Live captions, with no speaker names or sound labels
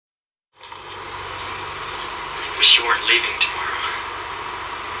Wish you weren't leaving tomorrow.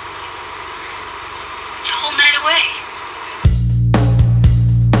 It's a whole night away.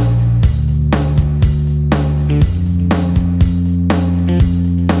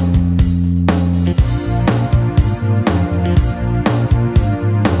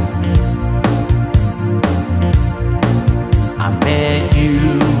 I met you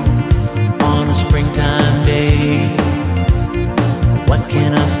on a springtime day. What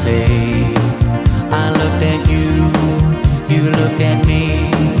can I say? I looked at you, you looked at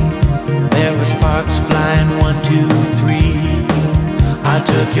me. There were sparks flying, 1, 2, 3. I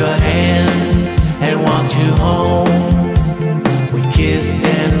took your hand and walked you home. We kissed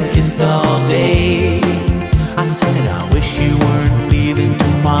and kissed all day. I said, I wish you weren't leaving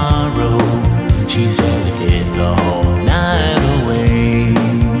tomorrow. She said, it's a whole night away.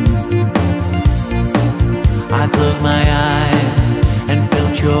 I closed my eyes and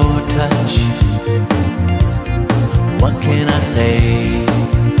felt your touch. What can I say?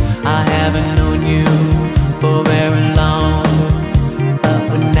 I haven't known you for very long, but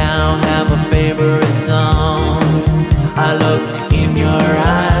we now have a favorite song. I look in your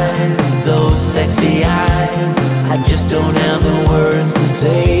eyes, those sexy eyes. I just don't have the words to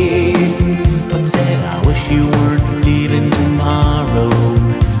say, but said I wish you weren't leaving tomorrow.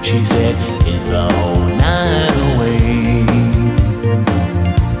 She said it's a whole night away.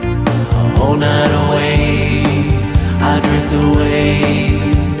 A whole night away, I drift away.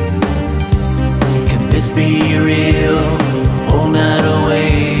 Can this be real? A whole night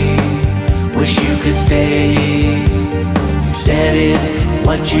away. Wish you could stay. You said it's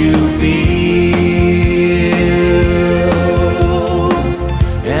what you feel,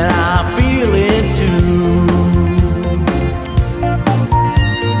 and I feel it too.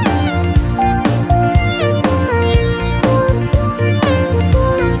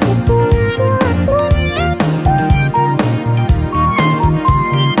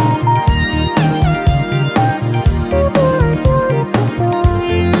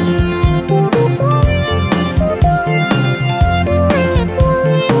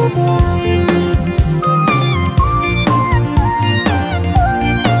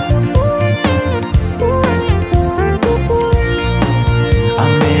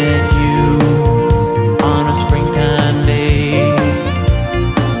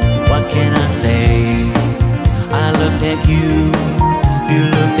 You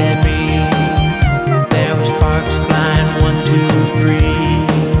looked at me. There were sparks flying, 1, 2, 3.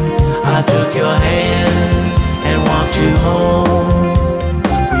 I took your hand and walked you home.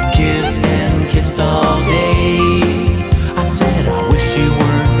 We kissed and kissed all day. I said, I wish you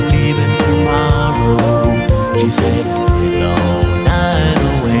weren't leaving tomorrow. She said, it's a whole night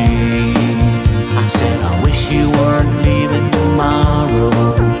away. I said, I wish you weren't leaving tomorrow.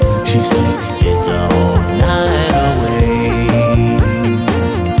 She said,